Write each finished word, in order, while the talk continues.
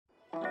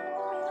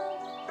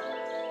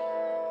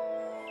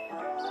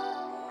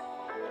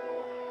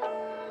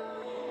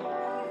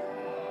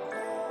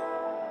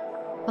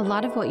A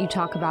lot of what you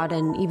talk about,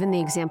 and even the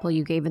example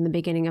you gave in the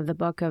beginning of the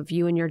book of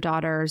you and your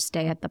daughter's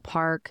day at the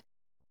park,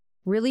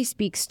 really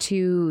speaks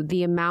to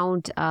the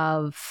amount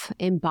of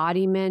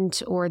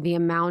embodiment or the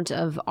amount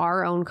of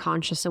our own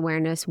conscious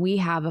awareness we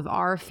have of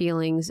our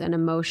feelings and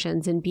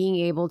emotions, and being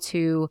able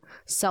to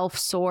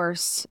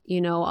self-source,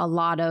 a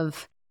lot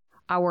of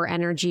our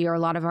energy or a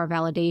lot of our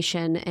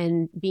validation,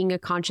 and being a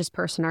conscious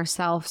person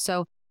ourselves.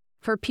 So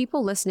for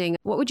people listening,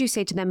 what would you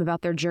say to them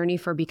about their journey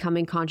for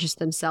becoming conscious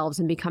themselves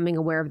and becoming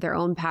aware of their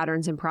own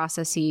patterns and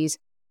processes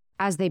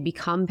as they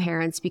become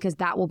parents? Because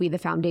that will be the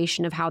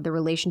foundation of how the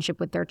relationship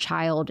with their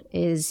child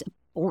is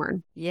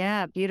born.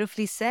 Yeah,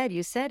 beautifully said.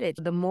 You said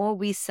it. The more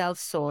we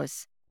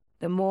self-source,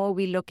 the more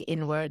we look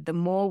inward, the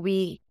more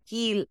we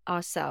heal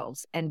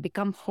ourselves and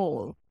become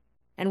whole.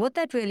 And what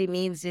that really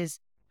means is,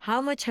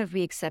 how much have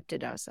we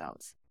accepted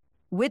ourselves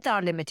with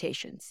our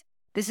limitations?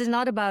 This is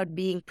not about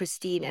being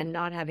pristine and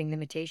not having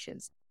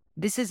limitations.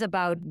 This is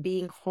about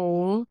being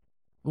whole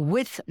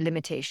with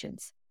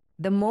limitations.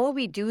 The more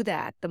we do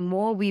that, the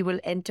more we will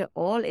enter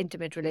all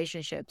intimate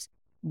relationships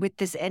with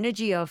this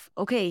energy of,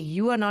 okay,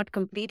 you are not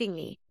completing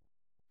me.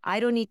 I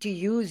don't need to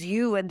use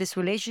you and this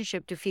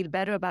relationship to feel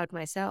better about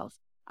myself.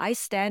 I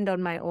stand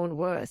on my own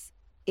worth,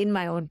 in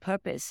my own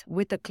purpose,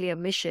 with a clear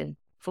mission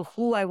for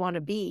who I want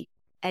to be.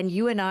 And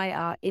you and I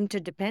are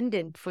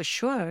interdependent for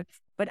sure,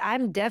 but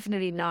I'm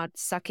definitely not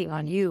sucking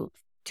on you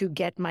to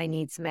get my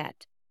needs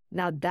met.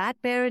 Now,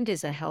 that parent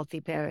is a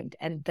healthy parent,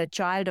 and the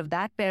child of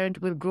that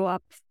parent will grow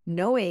up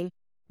knowing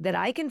that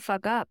I can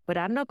fuck up, but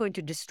I'm not going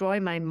to destroy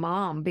my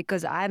mom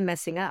because I'm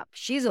messing up.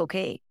 She's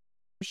okay.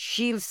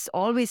 She'll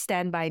always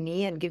stand by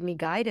me and give me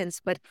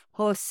guidance, but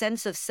her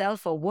sense of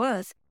self or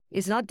worth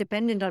is not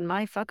dependent on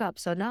my fuck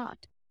ups or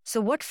not. So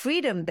what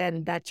freedom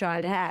then that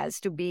child has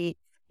to be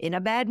in a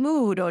bad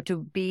mood or to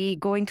be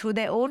going through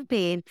their own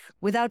pain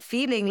without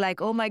feeling like,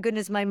 oh my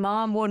goodness, my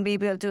mom won't be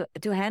able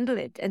to handle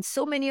it. And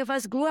so many of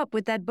us grew up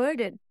with that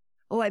burden.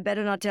 Oh, I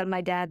better not tell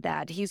my dad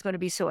that. He's going to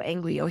be so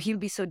angry, or he'll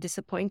be so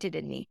disappointed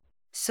in me.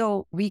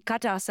 So we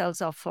cut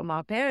ourselves off from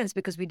our parents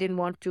because we didn't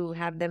want to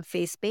have them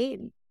face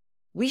pain.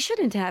 We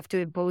shouldn't have to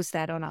impose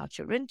that on our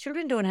children.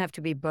 Children don't have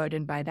to be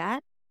burdened by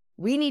that.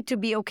 We need to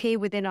be okay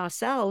within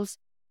ourselves,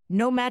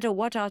 no matter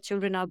what our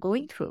children are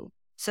going through.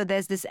 So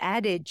there's this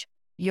adage,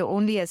 you're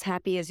only as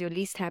happy as your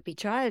least happy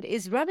child,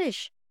 is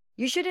rubbish.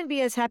 You shouldn't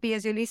be as happy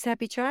as your least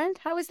happy child.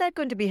 How is that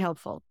going to be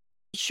helpful?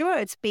 Sure,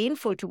 it's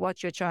painful to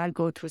watch your child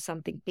go through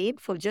something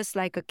painful, just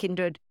like a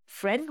kindred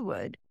friend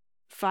would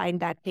find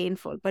that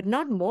painful, but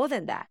not more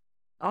than that.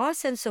 Our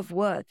sense of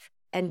worth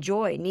and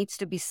joy needs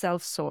to be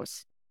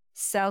self-sourced,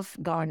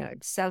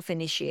 self-garnered,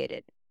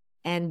 self-initiated.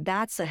 And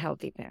that's a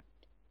healthy parent.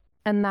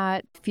 And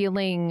that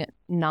feeling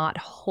not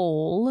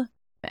whole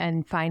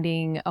and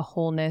finding a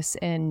wholeness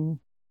in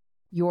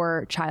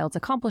your child's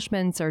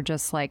accomplishments, or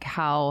just like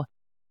how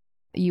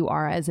you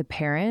are as a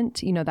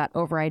parent, that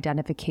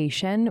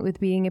over-identification with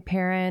being a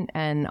parent,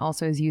 and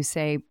also, as you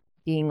say,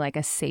 being like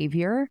a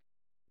savior.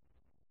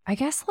 I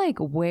guess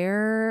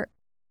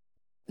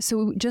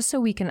so just so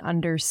we can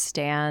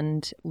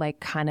understand like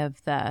kind of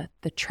the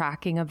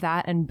tracking of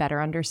that and better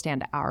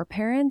understand our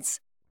parents,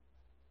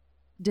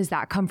 does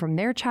that come from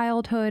their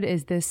childhood?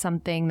 Is this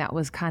something that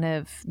was kind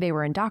of, they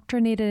were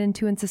indoctrinated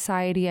into in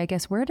society? I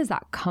guess, where does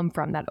that come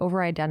from, that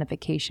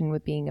over-identification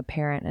with being a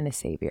parent and a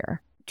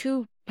savior?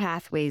 Two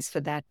pathways for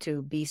that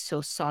to be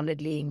so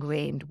solidly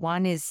ingrained.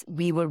 One is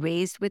we were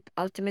raised with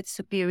ultimate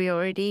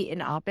superiority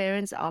in our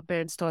parents. Our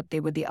parents thought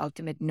they were the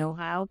ultimate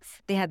know-how.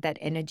 They had that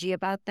energy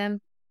about them,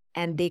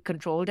 and they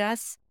controlled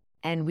us,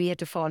 and we had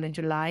to fall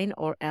into line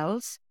or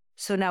else.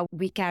 So now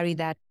we carry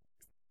that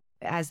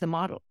as the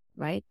model,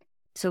 right?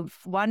 So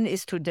one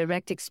is through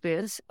direct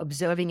experience,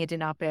 observing it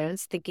in our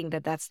parents, thinking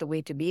that that's the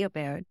way to be a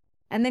parent.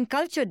 And then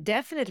culture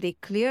definitely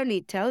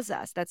clearly tells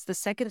us, that's the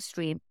second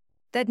stream,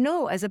 that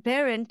no, as a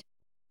parent,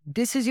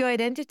 this is your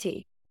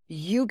identity.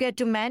 You get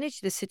to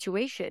manage the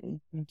situation.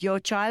 Your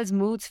child's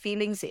moods,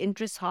 feelings,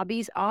 interests,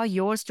 hobbies are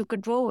yours to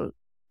control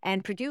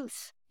and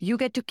produce. You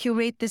get to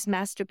curate this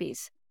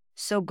masterpiece.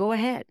 So go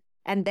ahead.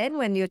 And then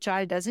when your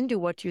child doesn't do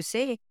what you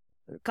say,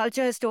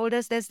 culture has told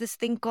us there's this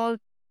thing called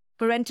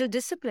parental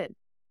discipline.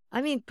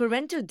 I mean,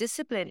 parental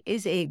discipline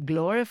is a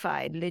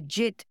glorified,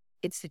 legit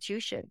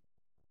institution.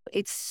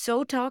 It's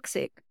so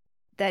toxic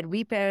that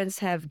we parents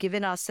have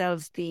given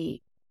ourselves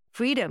the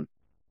freedom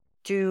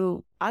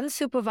to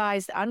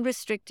unsupervised,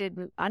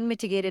 unrestricted,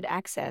 unmitigated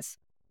access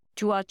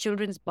to our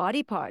children's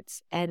body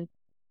parts, and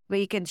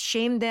we can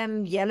shame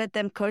them, yell at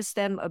them, curse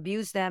them,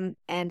 abuse them,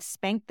 and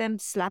spank them,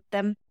 slap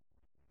them,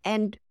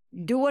 and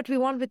do what we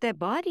want with their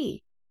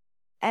body.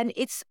 And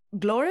it's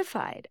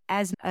glorified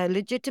as a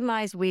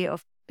legitimized way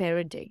of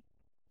parenting.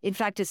 In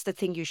fact, it's the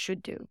thing you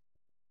should do.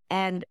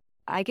 And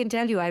I can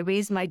tell you, I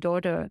raised my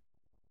daughter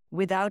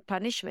without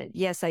punishment.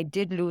 Yes, I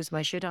did lose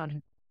my shit on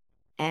her.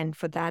 And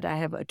for that, I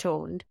have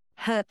atoned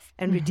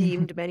and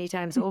redeemed many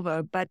times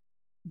over, but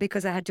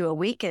because I had to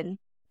awaken.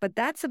 But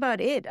that's about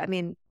it. I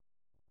mean,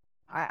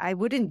 I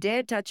wouldn't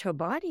dare touch her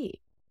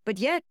body. But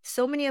yet,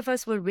 so many of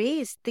us were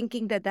raised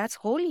thinking that that's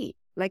holy.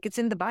 like it's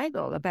in the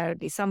Bible,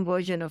 apparently, some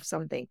version of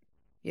something,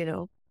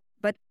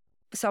 but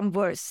some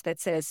verse that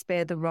says,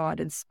 spare the rod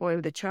and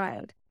spoil the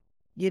child.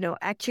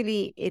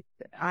 Actually,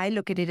 I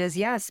look at it as,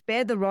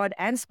 spare the rod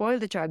and spoil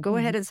the child. Go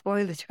ahead and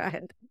spoil the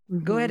child.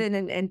 Go ahead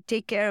and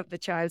take care of the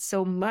child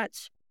so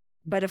much.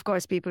 But of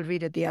course, people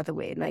read it the other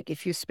way. Like,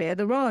 if you spare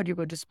the rod, you're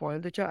going to spoil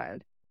the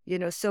child.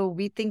 So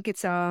we think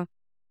it's our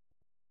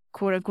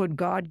quote unquote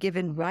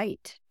God-given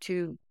right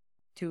to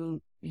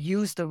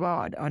use the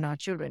rod on our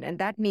children. And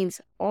that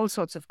means all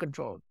sorts of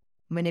control,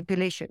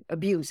 manipulation,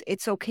 abuse.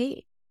 It's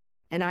okay.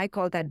 And I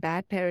call that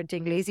bad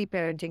parenting, lazy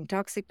parenting,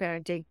 toxic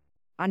parenting.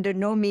 Under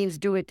no means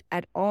do it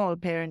at all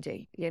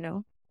parenting,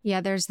 Yeah,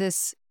 there's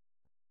this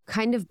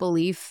kind of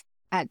belief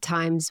at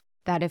times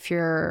that if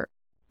you're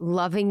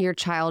loving your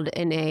child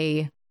in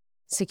a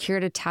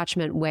secured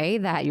attachment way,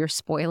 that you're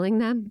spoiling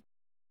them.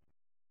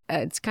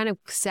 It's kind of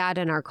sad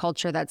in our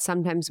culture that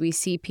sometimes we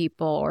see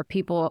people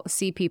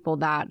see people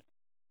that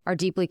are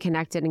deeply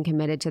connected and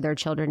committed to their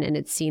children, and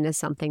it's seen as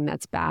something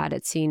that's bad.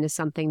 It's seen as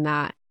something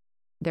that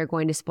they're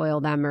going to spoil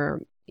them,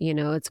 or,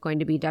 it's going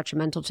to be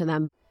detrimental to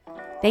them.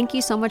 Thank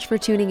you so much for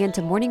tuning in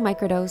to Morning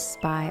Microdose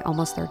by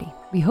Almost 30.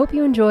 We hope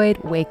you enjoyed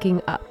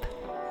waking up.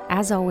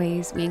 As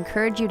always, we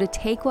encourage you to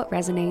take what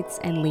resonates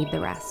and leave the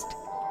rest.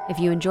 If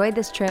you enjoyed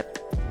this trip,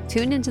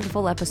 tune into the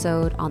full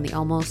episode on the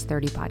Almost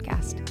 30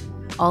 podcast.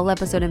 All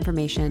episode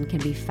information can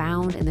be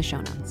found in the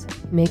show notes.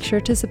 Make sure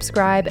to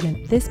subscribe, and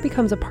if this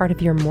becomes a part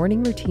of your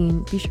morning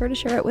routine, be sure to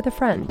share it with a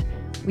friend.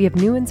 We have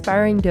new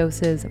inspiring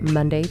doses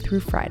Monday through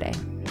Friday.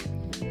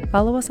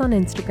 Follow us on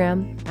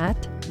Instagram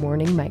at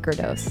Morning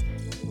Microdose,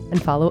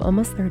 and follow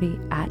Almost 30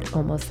 at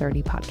Almost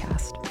 30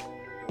 Podcast.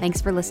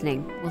 Thanks for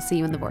listening. We'll see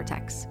you in the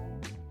vortex.